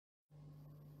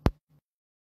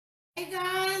Hey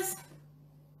guys,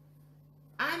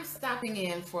 I'm stopping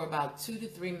in for about 2 to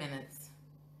 3 minutes.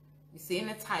 You see in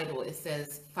the title, it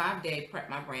says 5-day Prep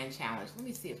My Brand Challenge. Let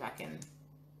me see if I can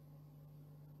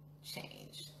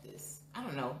change this. I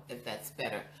don't know if that's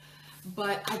better,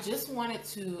 but I just wanted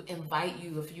to invite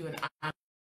you, if you're an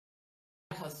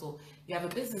hustle, you have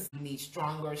a business, you need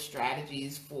stronger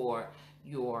strategies for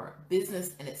your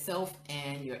business in itself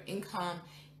and your income.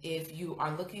 If you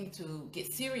are looking to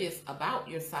get serious about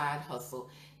your side hustle,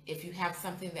 if you have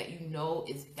something that you know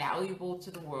is valuable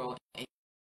to the world and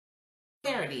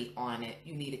clarity on it,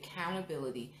 you need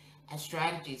accountability and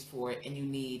strategies for it, and you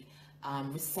need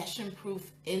recession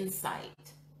proof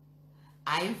insight.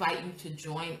 I invite you to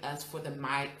join us for the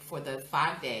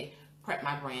 5-day Prep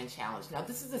My Brand Challenge. Now,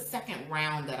 this is the second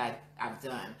round that I've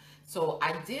done. So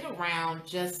I did a round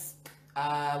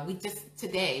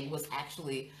today was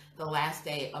actually the last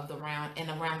day of the round, and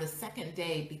around the second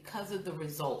day, because of the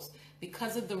results,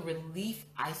 because of the relief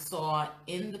I saw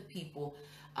in the people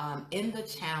in the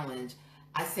challenge,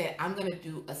 I said I'm going to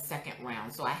do a second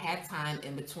round. So I had time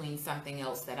in between something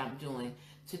else that I'm doing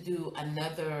to do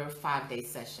another 5-day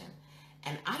session.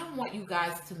 And I don't want you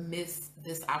guys to miss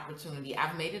this opportunity.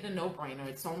 I've made it a no-brainer.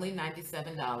 It's only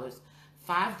 $97,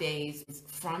 5 days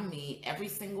from me every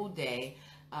single day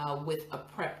with a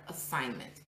prep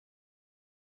assignment.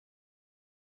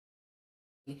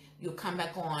 You'll come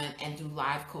back on and do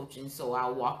live coaching. So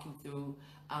I'll walk you through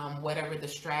whatever the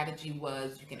strategy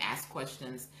was. You can ask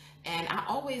questions. And I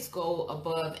always go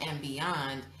above and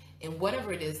beyond in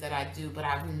whatever it is that I do. But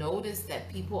I've noticed that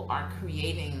people are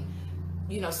creating,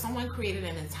 someone created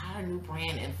an entire new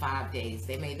brand in 5 days.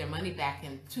 They made their money back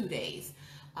in 2 days.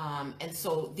 And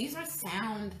so these are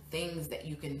sound things that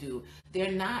you can do.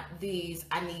 They're not these,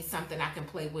 I need something I can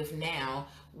play with now,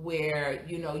 where,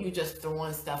 you're just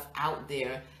throwing stuff out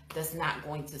there that's not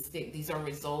going to stick. These are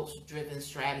results driven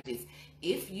strategies.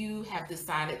 If you have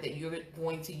decided that you're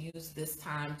going to use this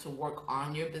time to work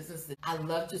on your business, I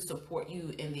love to support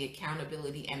you in the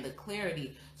accountability and the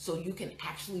clarity so you can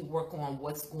actually work on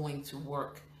what's going to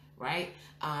work, right?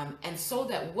 And so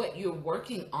that what you're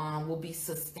working on will be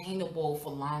sustainable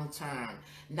for long term,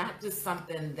 not just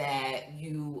something that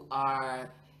you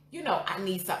are, I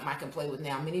need something I can play with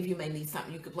now. Many of you may need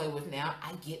something you can play with now.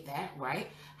 I get that, right?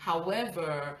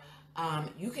 However,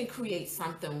 you can create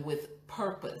something with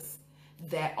purpose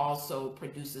that also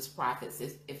produces profits.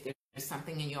 If there's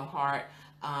something in your heart,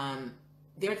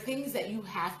 there are things that you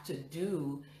have to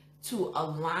do to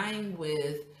align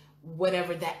with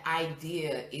whatever that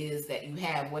idea is that you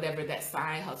have, whatever that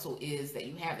side hustle is that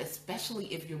you have, especially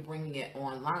if you're bringing it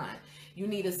online. You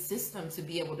need a system to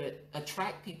be able to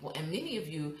attract people. And many of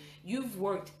you, you've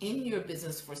worked in your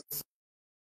business for so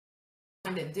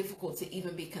find it difficult to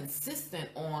even be consistent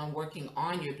on working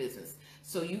on your business.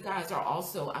 So you guys are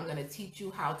also, I'm going to teach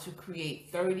you how to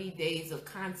create 30 days of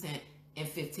content in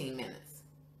 15 minutes.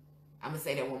 I'm going to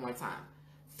say that one more time.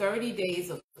 30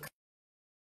 days of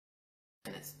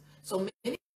minutes. So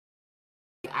many,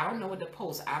 I don't know what to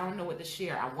post. I don't know what to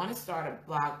share. I want to start a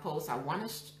blog post. I want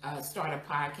to start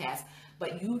a podcast,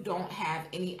 but you don't have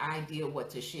any idea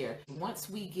what to share. Once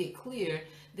we get clear,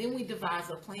 then we devise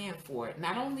a plan for it.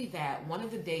 Not only that, one of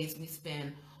the days we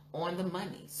spend on the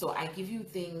money. So I give you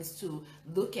things to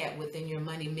look at within your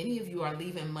money. Many of you are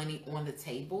leaving money on the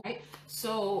table, right?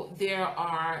 So there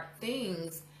are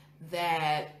things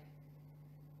that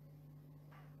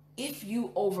if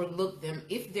you overlook them,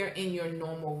 if they're in your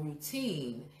normal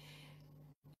routine,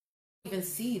 you even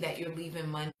see that you're leaving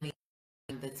money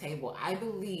on the table. I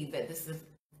believe that this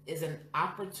is an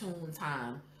opportune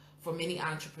time for many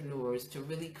entrepreneurs to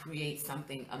really create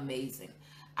something amazing.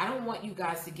 I don't want you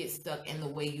guys to get stuck in the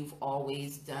way you've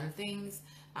always done things.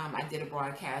 I did a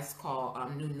broadcast called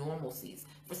New Normalcies.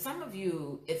 For some of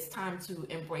you, it's time to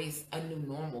embrace a new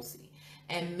normalcy.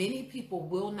 And many people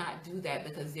will not do that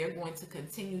because they're going to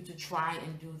continue to try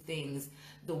and do things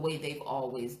the way they've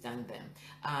always done them.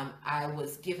 I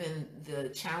was given the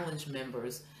challenge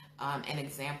members an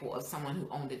example of someone who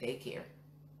owned a daycare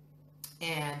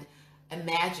and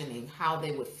imagining how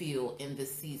they would feel in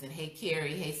this season. Hey,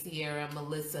 Carrie. Hey, Sierra,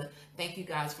 Melissa. Thank you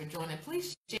guys for joining.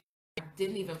 Please share. I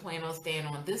didn't even plan on staying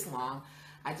on this long.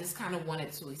 I just kind of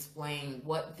wanted to explain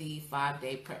what the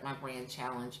 5-day Prep My Brand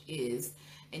Challenge is.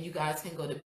 And you guys can go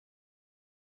to,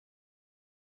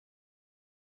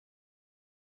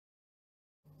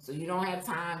 so you don't have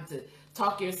time to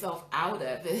talk yourself out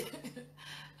of it.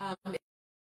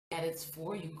 That it's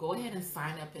for you. Go ahead and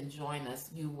sign up and join us.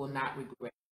 You will not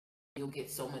regret. You'll get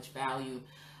so much value,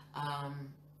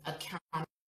 accountability,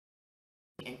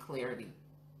 and clarity.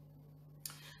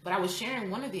 But I was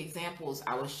sharing one of the examples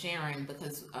I was sharing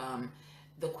because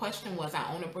the question was,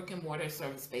 I own a brick and mortar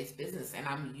service-based business, and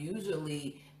I'm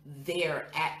usually there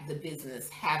at the business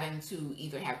having to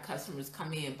either have customers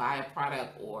come in, buy a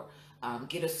product, or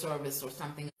get a service or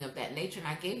something of that nature. And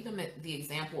I gave them the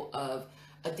example of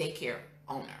a daycare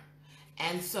owner.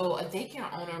 And so a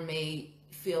daycare owner may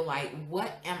feel like,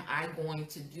 what am I going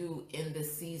to do in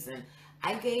this season?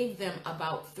 I gave them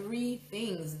about 3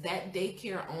 things that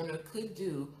daycare owner could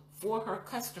do for her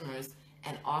customers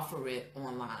and offer it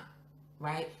online,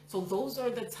 right? So those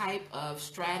are the type of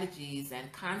strategies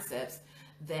and concepts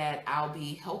that I'll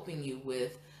be helping you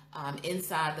with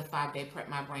inside the 5-day Prep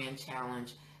My Brand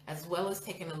Challenge, as well as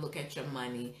taking a look at your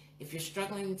money. If you're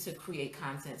struggling to create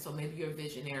content, so maybe you're a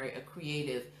visionary, a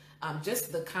creative,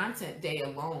 just the content day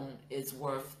alone is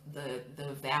worth the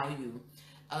value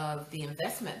of the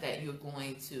investment that you're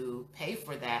going to pay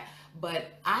for that.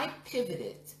 But I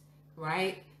pivoted,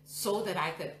 right, so that I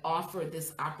could offer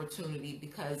this opportunity,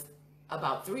 because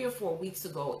about 3 or 4 weeks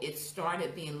ago, it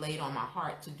started being laid on my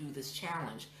heart to do this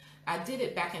challenge. I did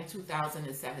it back in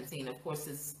 2017. Of course,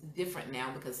 it's different now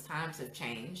because times have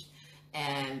changed,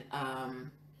 and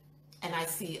I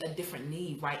see a different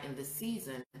need right in this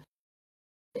season,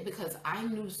 because I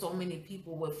knew so many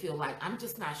people would feel like, I'm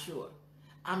just not sure.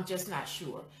 I'm just not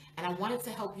sure. And I wanted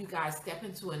to help you guys step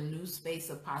into a new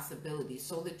space of possibility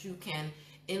so that you can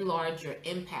enlarge your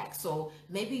impact. So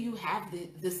maybe you have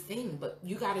this thing, but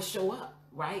you got to show up,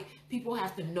 right? People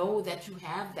have to know that you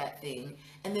have that thing,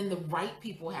 and then the right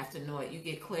people have to know it. You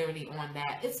get clarity on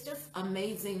that. It's just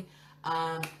amazing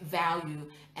value.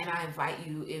 And I invite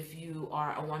you, if you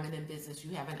are a woman in business,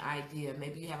 you have an idea,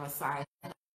 maybe you have a side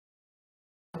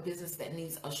business that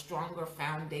needs a stronger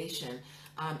foundation.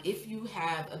 If you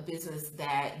have a business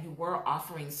that you were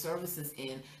offering services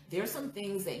in, there's some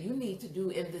things that you need to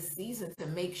do in this season to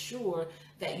make sure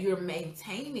that you're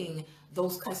maintaining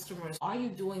those customers. Are you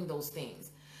doing those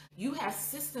things? You have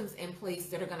systems in place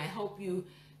that are going to help you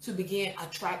to begin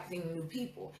attracting new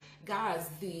people.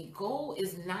 Guys, the goal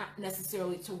is not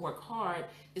necessarily to work hard,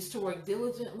 it's to work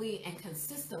diligently and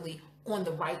consistently on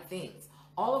the right things.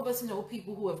 All of us know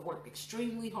people who have worked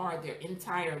extremely hard their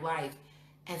entire life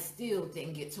and still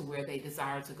didn't get to where they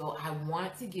desire to go. I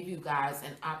want to give you guys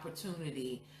an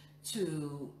opportunity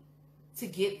to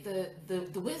get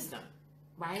the wisdom,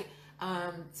 right?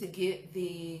 To get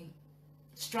the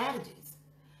strategies.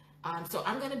 So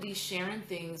I'm going to be sharing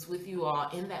things with you all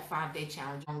in that 5-day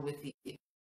challenge with the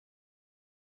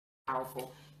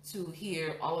powerful to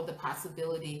hear all of the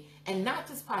possibility, and not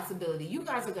just possibility, you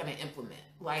guys are going to implement.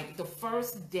 Like the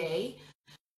first day,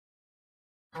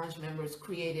 challenge members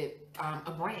created a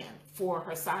brand for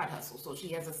her side hustle. So she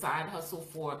has a side hustle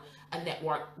for a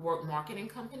network marketing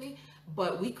company,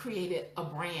 but we created a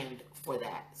brand for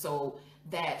that, so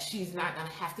that she's not going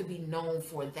to have to be known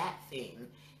for that thing.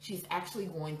 She's actually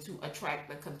going to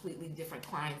attract a completely different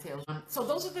clientele. So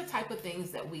those are the type of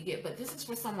things that we get, but this is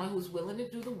for someone who's willing to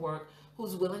do the work,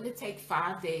 who's willing to take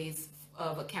 5 days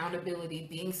of accountability,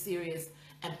 being serious,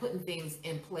 and putting things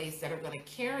in place that are going to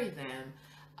carry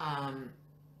them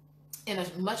in a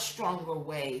much stronger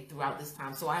way throughout this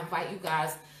time. So I invite you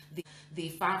guys, the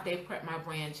 5-day Prep My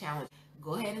Brand Challenge.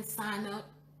 Go ahead and sign up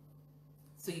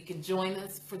so you can join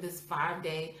us for this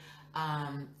 5-day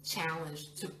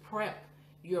challenge to prep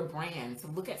your brand, to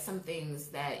look at some things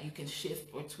that you can shift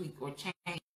or tweak or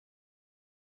change.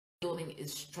 Building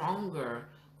is stronger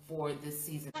for this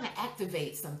season. I'm going to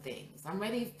activate some things. I'm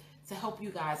ready to help you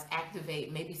guys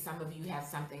activate. Maybe some of you have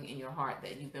something in your heart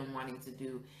that you've been wanting to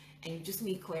do, and you just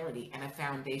need clarity and a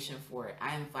foundation for it.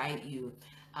 I invite you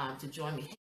to join me.